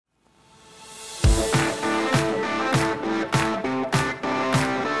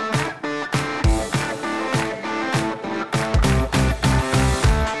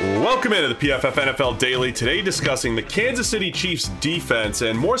Welcome into the PFF NFL Daily. Today discussing the Kansas City Chiefs defense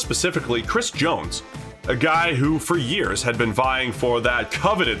and more specifically Chris Jones, a guy who for years had been vying for that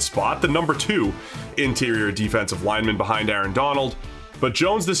coveted spot, the number 2 interior defensive lineman behind Aaron Donald. But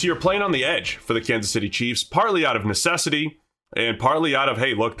Jones this year playing on the edge for the Kansas City Chiefs, partly out of necessity and partly out of,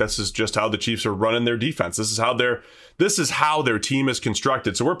 hey, look, this is just how the Chiefs are running their defense. This is how their team is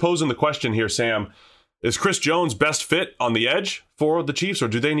constructed. So we're posing the question here, Sam. Is Chris Jones best fit on the edge for the Chiefs, or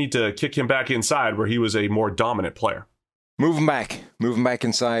do they need to kick him back inside where he was a more dominant player? Move him back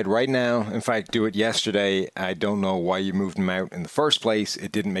inside right now. In fact, do it yesterday. I don't know why you moved him out in the first place.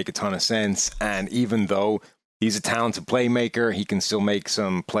 It didn't make a ton of sense. And even though he's a talented playmaker, he can still make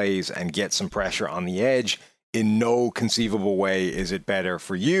some plays and get some pressure on the edge. In no conceivable way is it better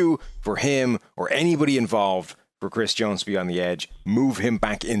for you, for him, or anybody involved for Chris Jones to be on the edge. Move him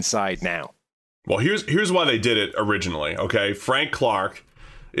back inside now. Well, here's why they did it originally, okay? Frank Clark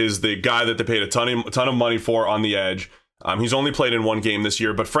is the guy that they paid a ton of money for on the edge. He's only played in one game this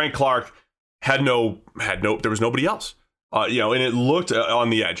year, but Frank Clark there was nobody else. And it looked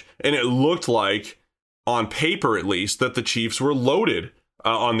on the edge, and it looked like, on paper at least, that the Chiefs were loaded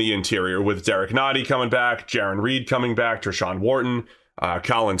on the interior with Derek Nottie coming back, Jaron Reed coming back, Tershawn Wharton,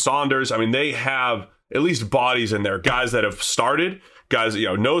 Colin Saunders. I mean, they have at least bodies in there, guys that have started, guys,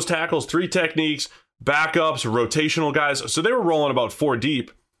 nose tackles, 3 techniques, backups, rotational guys. So they were rolling about 4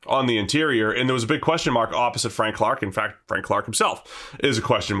 deep on the interior, and there was a big question mark opposite Frank Clark. In fact, Frank Clark himself is a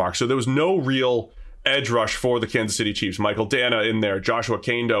question mark. So there was no real edge rush for the Kansas City Chiefs. Michael Dana in there, Joshua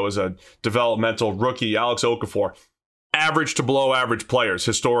Kando is a developmental rookie, Alex Okafor, average to below average players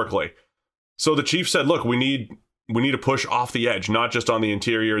historically. So the Chiefs said, look, we need to push off the edge, not just on the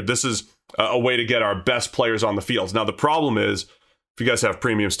interior. This is a way to get our best players on the field. Now, the problem is, if you guys have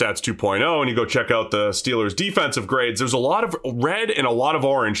Premium Stats 2.0 and you go check out the Steelers' defensive grades, there's a lot of red and a lot of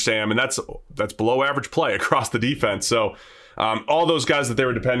orange, Sam, and that's below average play across the defense. So all those guys that they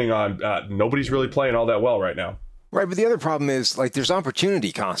were depending on, nobody's really playing all that well right now. Right, but the other problem is, there's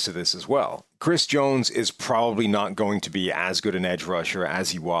opportunity cost to this as well. Chris Jones is probably not going to be as good an edge rusher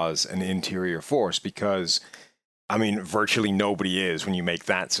as he was an interior force because, virtually nobody is when you make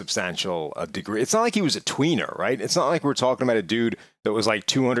that substantial a degree. It's not like he was a tweener, right? It's not like we're talking about a dude that was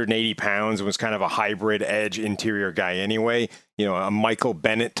 280 pounds and was kind of a hybrid edge interior guy anyway. A Michael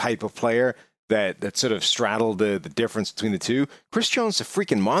Bennett type of player that sort of straddled the difference between the two. Chris Jones is a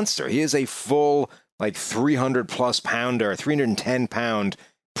freaking monster. He is a full 300 plus pounder, 310 pound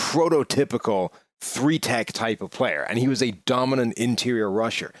prototypical 3-tech type of player. And he was a dominant interior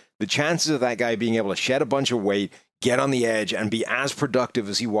rusher. The chances of that guy being able to shed a bunch of weight, get on the edge, and be as productive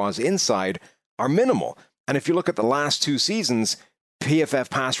as he was inside are minimal. And if you look at the last 2 seasons, PFF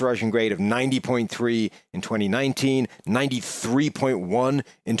pass rushing grade of 90.3 in 2019, 93.1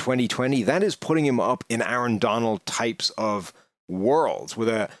 in 2020, that is putting him up in Aaron Donald types of worlds with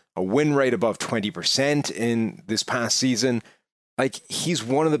a win rate above 20% in this past season. He's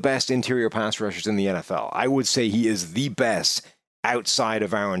one of the best interior pass rushers in the NFL. I would say he is the best outside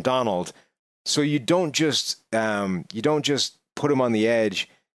of Aaron Donald. So you don't just put him on the edge,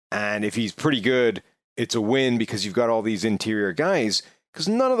 and if he's pretty good, it's a win because you've got all these interior guys, because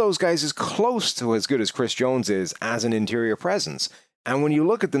none of those guys is close to as good as Chris Jones is as an interior presence. And when you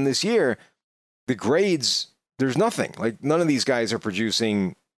look at them this year, the grades, there's nothing. None of these guys are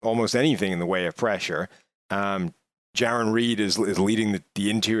producing almost anything in the way of pressure. Jaron Reed is leading the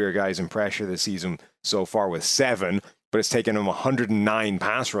interior guys in pressure this season so far with 7, but it's taken him 109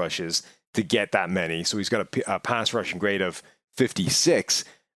 pass rushes to get that many. So he's got a pass rushing grade of 56.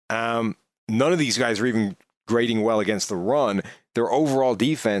 None of these guys are even grading well against the run. Their overall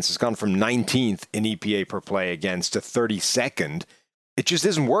defense has gone from 19th in EPA per play against to 32nd. It just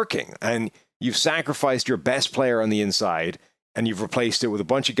isn't working. And you've sacrificed your best player on the inside, and you've replaced it with a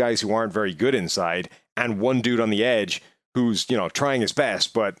bunch of guys who aren't very good inside, and one dude on the edge who's, trying his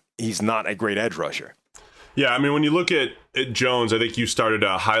best, but he's not a great edge rusher. Yeah, when you look at Jones, I think you started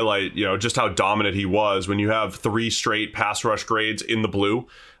to highlight, just how dominant he was when you have 3 straight pass rush grades in the blue.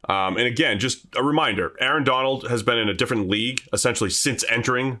 And again, just a reminder, Aaron Donald has been in a different league, essentially since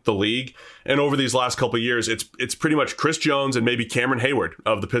entering the league. And over these last couple of years, it's pretty much Chris Jones and maybe Cameron Hayward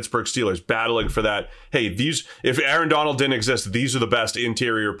of the Pittsburgh Steelers battling for that. Hey, if Aaron Donald didn't exist, these are the best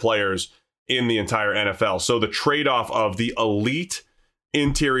interior players in the entire NFL. So the trade-off of the elite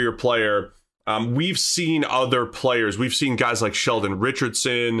interior player, we've seen other players. We've seen guys like Sheldon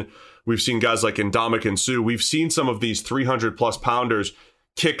Richardson. We've seen guys like Ndamukong Suh. We've seen some of these 300-plus pounders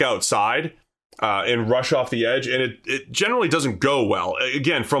kick outside and rush off the edge, and it generally doesn't go well.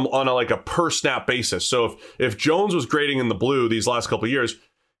 Again, on a per-snap basis. So if Jones was grading in the blue these last couple of years,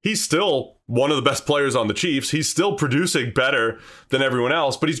 he's still one of the best players on the Chiefs. He's still producing better than everyone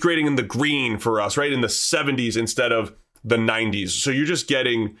else, but he's grading in the green for us, right? In the 70s instead of the 90s. So you're just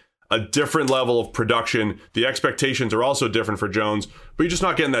getting a different level of production. The expectations are also different for Jones, but you're just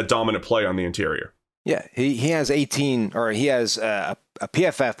not getting that dominant play on the interior. Yeah, he has a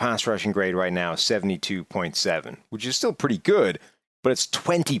PFF pass rushing grade right now, 72.7, which is still pretty good, but it's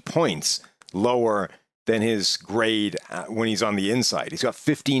 20 points lower than his grade when he's on the inside. He's got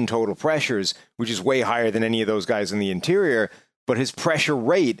 15 total pressures, which is way higher than any of those guys in the interior, but his pressure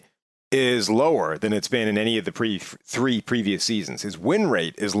rate is lower than it's been in any of the three previous seasons. His win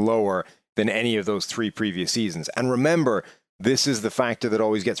rate is lower than any of those three previous seasons. And remember, this is the factor that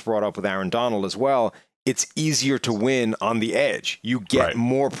always gets brought up with Aaron Donald as well. It's easier to win on the edge. You get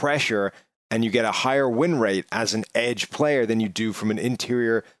more pressure and you get a higher win rate as an edge player than you do from an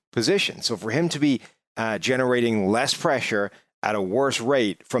interior position. So for him to be generating less pressure at a worse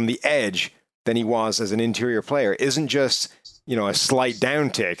rate from the edge than he was as an interior player isn't just, a slight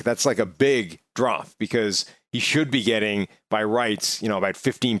downtick. That's like a big drop because he should be getting, by rights, about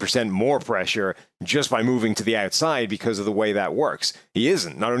 15% more pressure just by moving to the outside because of the way that works. He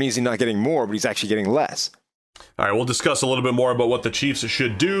isn't. Not only is he not getting more, but he's actually getting less. All right, we'll discuss a little bit more about what the Chiefs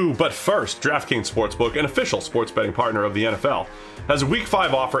should do. But first, DraftKings Sportsbook, an official sports betting partner of the NFL, has a Week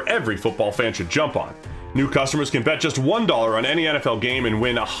 5 offer every football fan should jump on. New customers can bet just $1 on any NFL game and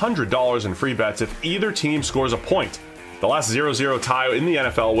win $100 in free bets if either team scores a point. The last 0-0 tie in the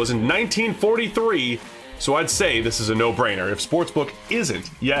NFL was in 1943, so I'd say this is a no-brainer. If Sportsbook isn't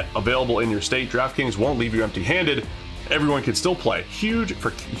yet available in your state, DraftKings won't leave you empty-handed. Everyone can still play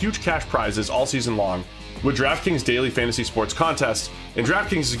huge cash prizes all season long with DraftKings daily fantasy sports contests, and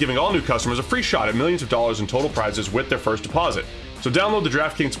DraftKings is giving all new customers a free shot at millions of dollars in total prizes with their first deposit. So download the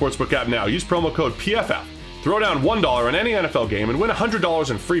DraftKings Sportsbook app now. Use promo code PFF. Throw down $1 on any NFL game and win $100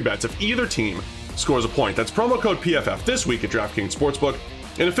 in free bets if either team scores a point. That's promo code PFF this week at DraftKings Sportsbook,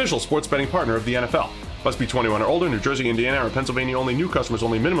 an official sports betting partner of the NFL. Must be 21 or older. New Jersey, Indiana, or Pennsylvania only. New customers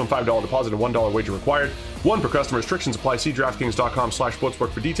only. Minimum $5 deposit and $1 wager required. One per customer. Restrictions apply. See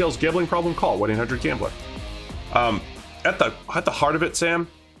DraftKings.com/sportsbook for details. Gambling problem? Call 1-800-GAMBLER. At the heart of it, Sam,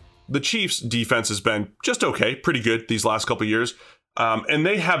 the Chiefs' defense has been just okay, pretty good these last couple of years. And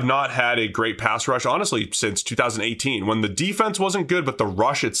they have not had a great pass rush, honestly, since 2018. When the defense wasn't good, but the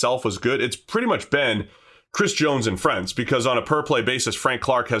rush itself was good, it's pretty much been Chris Jones and friends, because on a per-play basis, Frank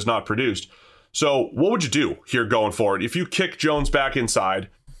Clark has not produced. So what would you do here going forward? If you kick Jones back inside,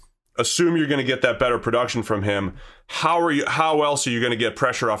 assume you're going to get that better production from him, how else are you going to get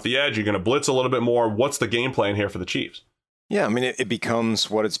pressure off the edge? You're going to blitz a little bit more. What's the game plan here for the Chiefs? Yeah, I mean, it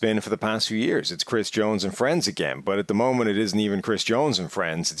becomes what it's been for the past few years. It's Chris Jones and friends again. But at the moment, it isn't even Chris Jones and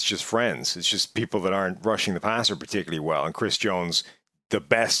friends. It's just friends. It's just people that aren't rushing the passer particularly well. And Chris Jones, the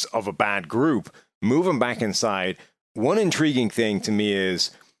best of a bad group, move him back inside. One intriguing thing to me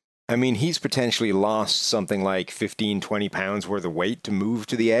is, I mean, he's potentially lost something like 15, 20 pounds worth of weight to move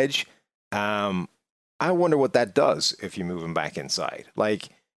to the edge. I wonder what that does if you move him back inside. Like,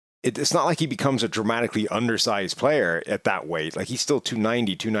 it's not like he becomes a dramatically undersized player at that weight. Like, he's still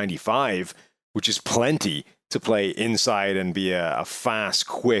 290, 295, which is plenty to play inside and be a fast,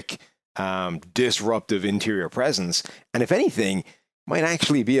 quick, disruptive interior presence. And if anything, might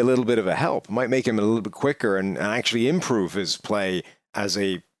actually be a little bit of a help. Might make him a little bit quicker and actually improve his play as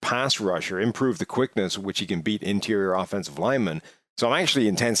a pass rusher, improve the quickness with which he can beat interior offensive linemen. So I'm actually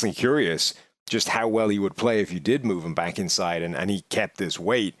intensely curious just how well he would play if you did move him back inside and he kept this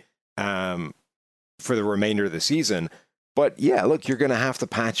weight for the remainder of the season. But yeah, look, you're going to have to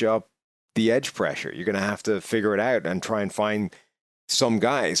patch up the edge pressure. You're going to have to figure it out and try and find some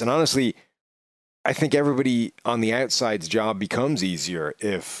guys. And honestly, I think everybody on the outside's job becomes easier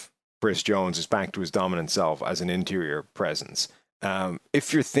if Chris Jones is back to his dominant self as an interior presence.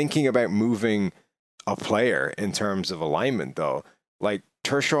 If you're thinking about moving a player in terms of alignment, though, like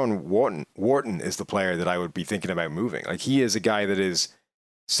Tershawn Wharton is the player that I would be thinking about moving. Like, he is a guy that is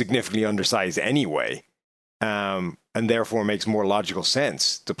significantly undersized anyway, and therefore makes more logical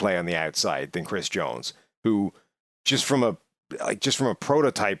sense to play on the outside than Chris Jones, who just from a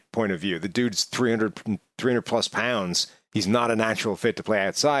prototype point of view, the dude's 300 plus pounds. He's not a natural fit to play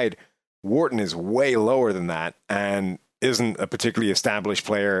outside. Wharton is way lower than that and isn't a particularly established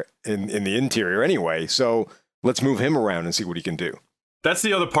player in the interior anyway. So let's move him around and see what he can do. That's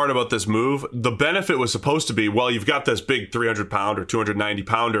the other part about this move. The benefit was supposed to be, well, you've got this big 300-pound or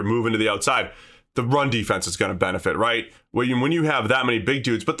 290-pounder moving to the outside. The run defense is going to benefit, right? When you have that many big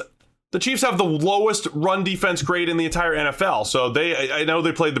dudes. But the Chiefs have the lowest run defense grade in the entire NFL. So I know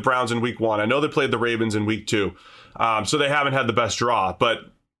they played the Browns in week 1. I know they played the Ravens in week 2. So they haven't had the best draw.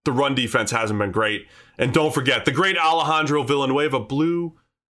 But the run defense hasn't been great. And don't forget, the great Alejandro Villanueva blew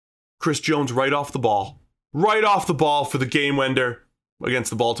Chris Jones right off the ball for the game winner against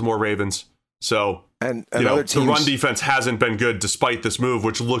the Baltimore Ravens. So, the run defense hasn't been good despite this move,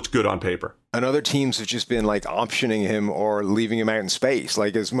 which looked good on paper. And other teams have just been like optioning him or leaving him out in space.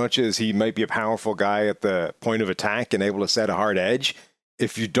 Like, as much as he might be a powerful guy at the point of attack and able to set a hard edge,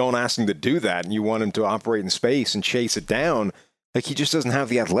 if you don't ask him to do that and you want him to operate in space and chase it down, like, he just doesn't have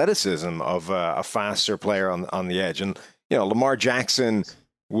the athleticism of a faster player on the edge. And, Lamar Jackson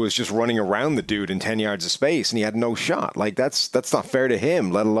was just running around the dude in 10 yards of space and he had no shot. Like, that's not fair to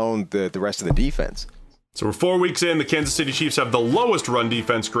him, let alone the rest of the defense. So we're 4 weeks in. The Kansas City Chiefs have the lowest run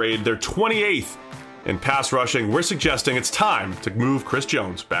defense grade. They're 28th in pass rushing. We're suggesting it's time to move Chris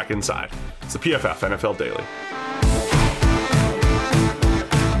Jones back inside. It's the PFF NFL Daily.